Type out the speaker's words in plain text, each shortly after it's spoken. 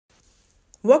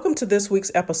Welcome to this week's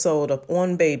episode of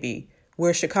On Baby,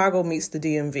 where Chicago meets the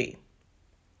DMV.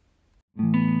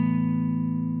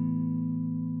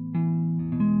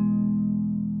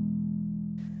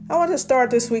 I want to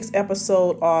start this week's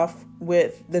episode off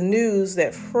with the news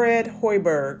that Fred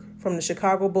Hoiberg from the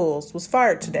Chicago Bulls was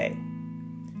fired today.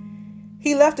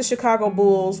 He left the Chicago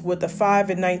Bulls with a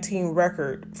 5-19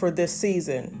 record for this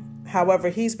season. However,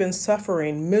 he's been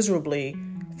suffering miserably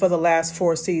for the last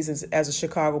 4 seasons as a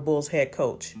Chicago Bulls head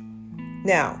coach.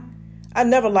 Now, I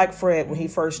never liked Fred when he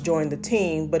first joined the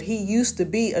team, but he used to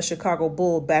be a Chicago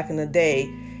Bull back in the day,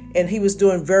 and he was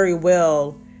doing very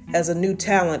well as a new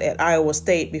talent at Iowa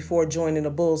State before joining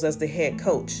the Bulls as the head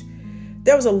coach.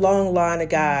 There was a long line of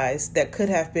guys that could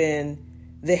have been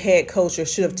the head coach or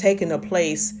should have taken a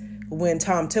place when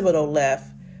Tom Thibodeau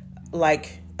left,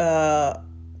 like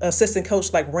assistant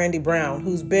coach like Randy Brown,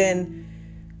 who's been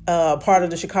part of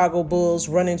the Chicago Bulls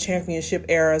running championship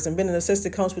eras and been an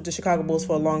assistant coach with the Chicago Bulls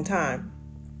for a long time.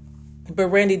 But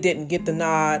Randy didn't get the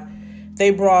nod.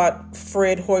 They brought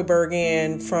Fred Hoiberg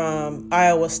in from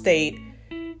Iowa State,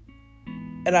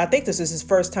 and I think this is his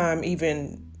first time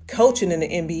even coaching in the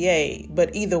NBA.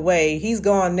 But either way, he's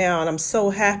gone now, and I'm so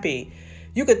happy.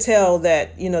 You could tell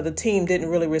that, the team didn't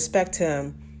really respect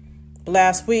him.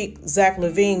 Last week, Zach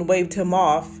LaVine waved him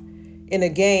off in a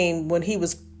game when he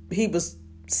was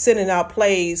sending out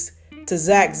plays to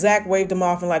Zach. Zach waved him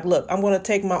off and look, I'm going to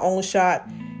take my own shot.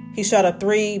 He shot a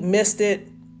 3, missed it.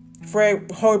 Fred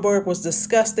Hoiberg was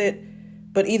disgusted.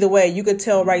 But either way, you could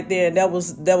tell right there that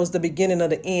was the beginning of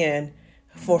the end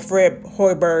for Fred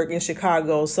Hoiberg in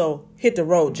Chicago. So hit the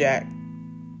road, Jack.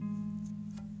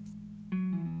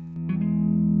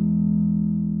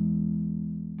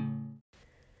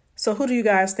 So who do you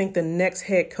guys think the next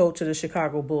head coach of the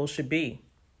Chicago Bulls should be?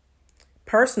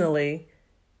 Personally,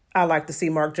 I like to see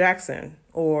Mark Jackson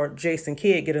or Jason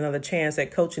Kidd get another chance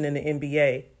at coaching in the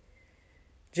NBA.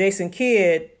 Jason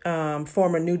Kidd,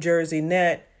 former New Jersey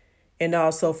Net and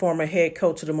also former head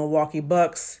coach of the Milwaukee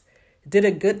Bucks, did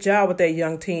a good job with that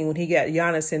young team when he got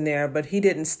Giannis in there, but he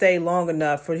didn't stay long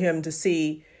enough for him to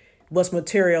see what's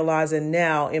materializing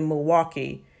now in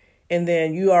Milwaukee. And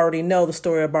then you already know the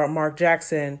story about Mark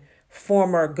Jackson,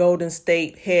 former Golden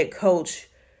State head coach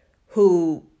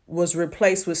who was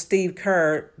replaced with Steve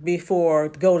Kerr before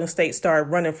Golden State started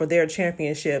running for their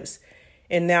championships.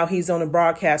 And now he's on the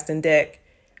broadcasting deck.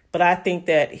 But I think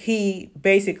that he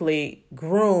basically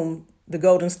groomed the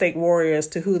Golden State Warriors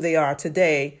to who they are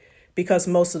today because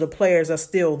most of the players are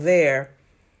still there.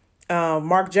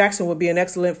 Mark Jackson would be an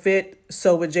excellent fit.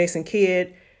 So would Jason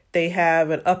Kidd. They have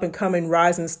an up-and-coming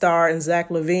rising star in Zach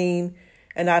LaVine.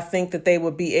 And I think that they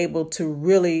would be able to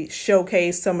really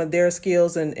showcase some of their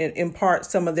skills and impart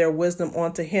some of their wisdom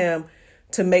onto him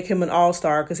to make him an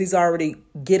all-star because he's already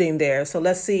getting there. So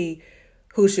let's see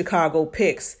who Chicago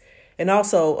picks. And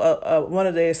also one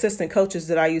of the assistant coaches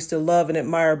that I used to love and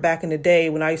admire back in the day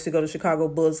when I used to go to Chicago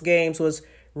Bulls games was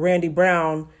Randy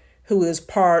Brown, who is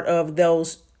part of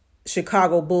those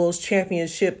Chicago Bulls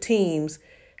championship teams,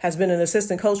 has been an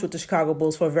assistant coach with the Chicago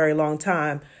Bulls for a very long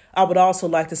time. I would also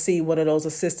like to see one of those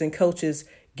assistant coaches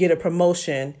get a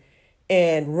promotion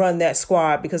and run that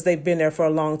squad because they've been there for a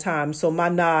long time. So my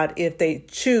nod, if they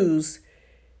choose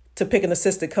to pick an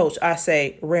assistant coach, I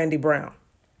say Randy Brown.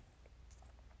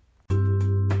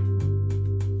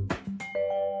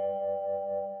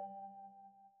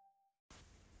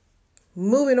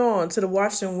 Moving on to the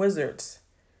Washington Wizards.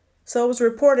 So it was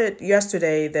reported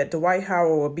yesterday that Dwight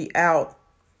Howard will be out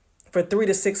for 3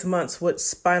 to 6 months with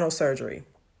spinal surgery.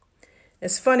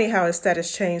 It's funny how his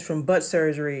status changed from butt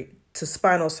surgery to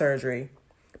spinal surgery.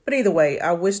 But either way,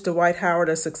 I wish Dwight Howard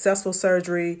a successful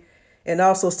surgery and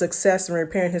also success in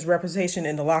repairing his reputation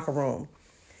in the locker room.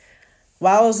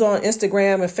 While I was on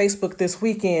Instagram and Facebook this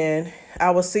weekend,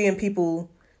 I was seeing people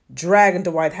dragging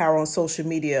Dwight Howard on social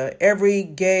media. Every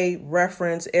gay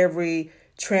reference, every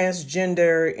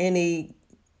transgender, any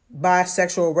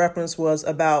bisexual reference was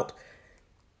about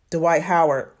Dwight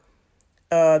Howard.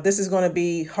 This is going to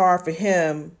be hard for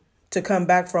him to come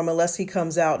back from unless he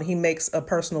comes out and he makes a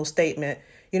personal statement.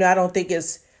 I don't think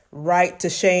it's right to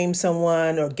shame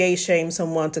someone or gay shame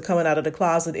someone to coming out of the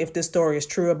closet if this story is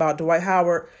true about Dwight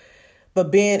Howard.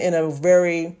 But being in a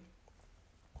very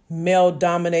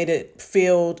male-dominated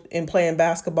field in playing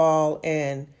basketball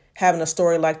and having a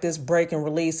story like this break and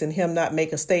release and him not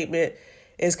make a statement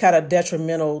is kind of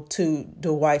detrimental to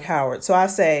Dwight Howard. So I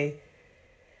say,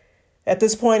 at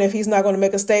this point, if he's not going to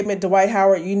make a statement, Dwight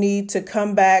Howard, you need to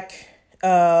come back,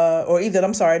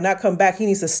 not come back. He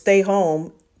needs to stay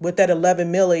home with that $11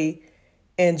 million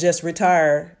and just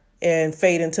retire and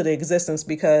fade into the existence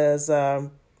because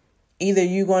either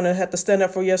you're going to have to stand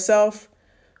up for yourself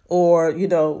or,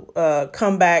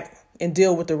 come back and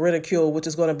deal with the ridicule, which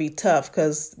is going to be tough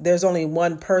because there's only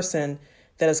one person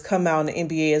that has come out in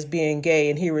the NBA as being gay,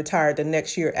 and he retired the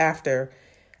next year after.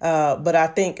 But I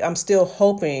think I'm still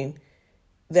hoping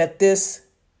that this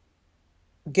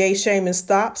gay shaming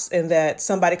stops and that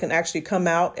somebody can actually come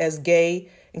out as gay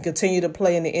and continue to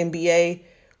play in the NBA.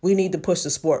 We need to push the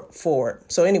sport forward.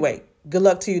 So anyway, good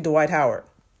luck to you, Dwight Howard.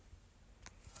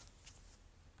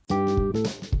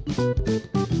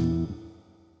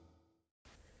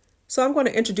 So I'm going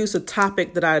to introduce a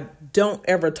topic that I don't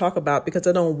ever talk about because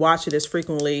I don't watch it as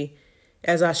frequently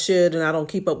as I should, and I don't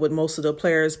keep up with most of the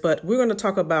players. But we're going to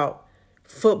talk about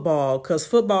football because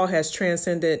football has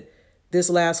transcended this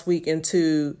last week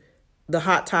into the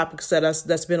hot topics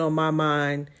that's been on my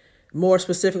mind. More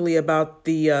specifically about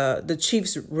the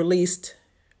Chiefs released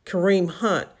Kareem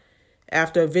Hunt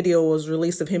after a video was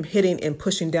released of him hitting and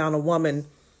pushing down a woman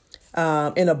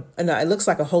in a it looks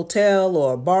like a hotel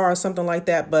or a bar or something like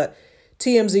that. But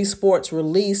TMZ Sports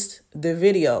released the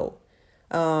video.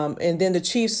 And then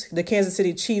the Kansas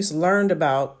City Chiefs learned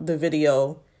about the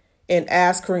video and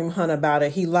asked Kareem Hunt about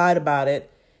it. He lied about it.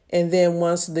 And then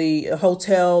once the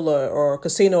hotel or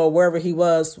casino or wherever he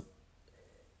was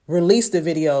released the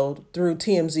video through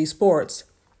TMZ Sports,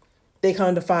 they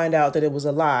come to find out that it was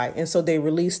a lie. And so they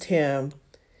released him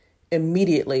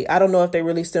immediately. I don't know if they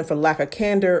released him for lack of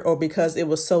candor or because it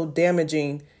was so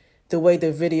damaging the way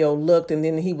the video looked. And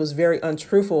then he was very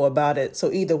untruthful about it.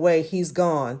 So either way, he's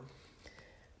gone.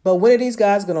 But when are these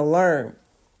guys going to learn?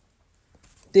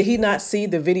 Did he not see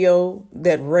the video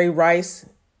that Ray Rice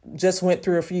just went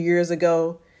through a few years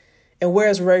ago? And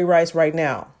where's Ray Rice right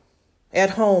now?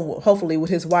 At home, hopefully with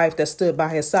his wife that stood by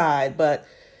his side. But,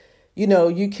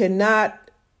 you cannot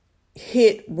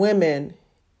hit women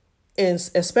and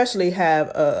especially have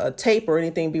a tape or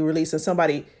anything be released and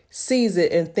somebody sees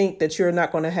it and think that you're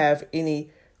not going to have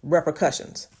any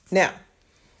repercussions. Now,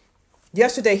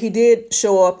 yesterday he did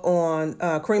show up on,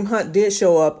 Kareem Hunt did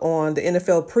show up on the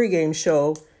NFL pregame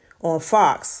show on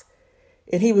Fox,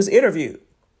 and he was interviewed.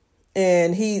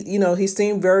 And he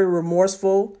seemed very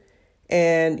remorseful.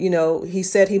 And, he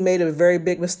said he made a very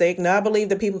big mistake. Now, I believe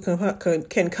that people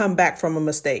can come back from a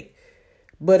mistake.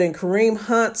 But in Kareem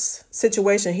Hunt's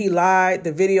situation, he lied.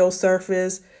 The video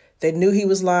surfaced. They knew he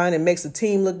was lying. It makes the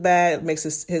team look bad. It makes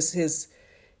his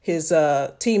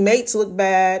teammates look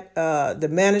bad. The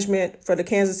management for the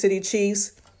Kansas City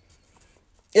Chiefs.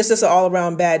 It's just an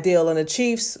all-around bad deal. And the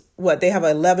Chiefs, they have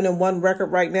an 11-1 record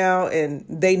right now, and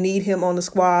they need him on the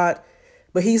squad.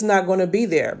 But he's not going to be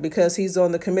there because he's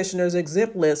on the commissioner's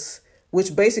exempt list,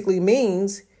 which basically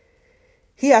means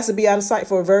he has to be out of sight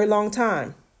for a very long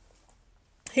time.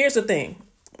 Here's the thing.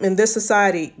 In this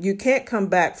society, you can't come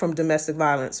back from domestic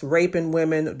violence, raping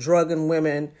women, drugging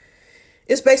women.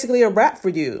 It's basically a wrap for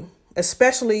you,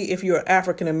 especially if you're an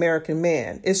African-American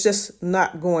man. It's just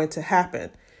not going to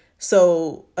happen.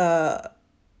 So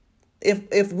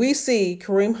if we see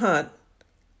Kareem Hunt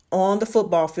on the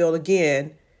football field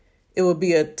again, it would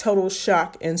be a total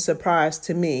shock and surprise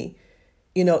to me,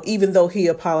 even though he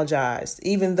apologized,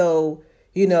 even though,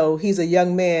 he's a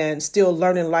young man still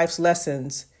learning life's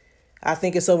lessons. I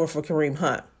think it's over for Kareem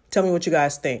Hunt. Tell me what you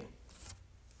guys think.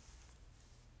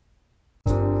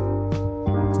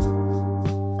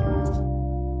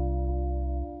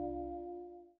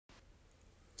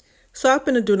 So I've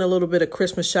been doing a little bit of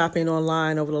Christmas shopping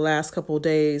online over the last couple of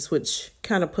days, which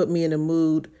kind of put me in the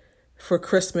mood for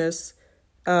Christmas.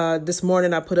 This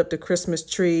morning I put up the Christmas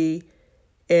tree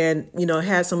and,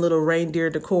 had some little reindeer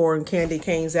decor and candy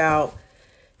canes out.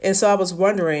 And so I was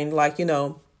wondering,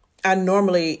 I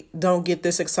normally don't get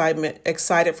this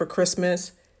excited for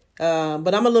Christmas,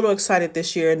 but I'm a little excited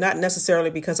this year, not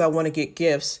necessarily because I want to get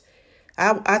gifts.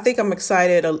 I think I'm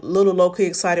excited, a little low-key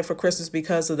excited for Christmas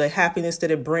because of the happiness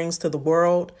that it brings to the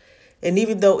world. And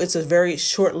even though it's a very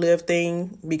short-lived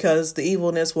thing, because the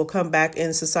evilness will come back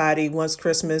in society once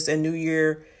Christmas and New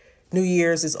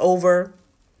Year's is over.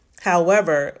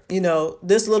 However,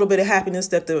 this little bit of happiness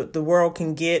that the world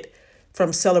can get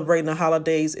from celebrating the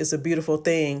holidays is a beautiful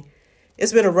thing.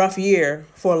 It's been a rough year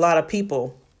for a lot of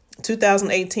people.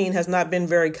 2018 has not been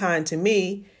very kind to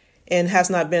me and has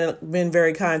not been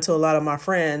very kind to a lot of my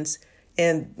friends.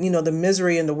 And, the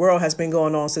misery in the world has been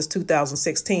going on since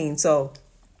 2016. So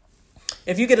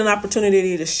if you get an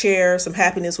opportunity to share some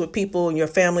happiness with people and your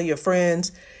family, your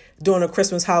friends during the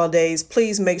Christmas holidays,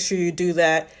 please make sure you do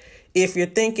that. If you're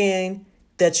thinking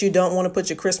that you don't want to put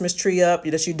your Christmas tree up,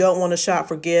 that you don't want to shop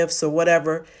for gifts or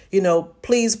whatever,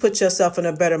 please put yourself in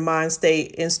a better mind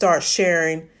state and start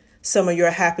sharing some of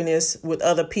your happiness with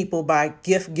other people by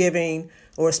gift giving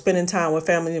or spending time with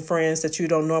family and friends that you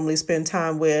don't normally spend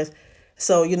time with.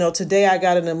 So, today I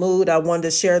got in the mood. I wanted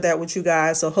to share that with you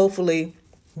guys. So hopefully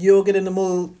you'll get in the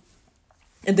mood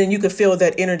and then you can feel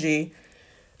that energy.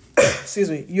 Excuse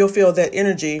me. You'll feel that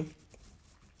energy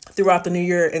throughout the new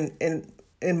year and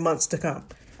in months to come.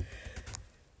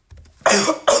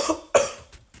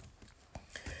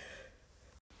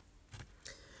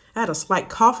 I had a slight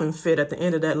coughing fit at the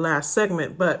end of that last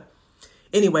segment. But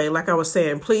anyway, like I was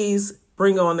saying, please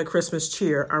bring on the Christmas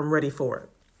cheer. I'm ready for it.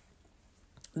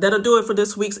 That'll do it for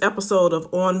this week's episode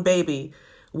of On Baby,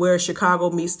 where Chicago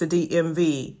meets the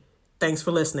DMV. Thanks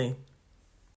for listening.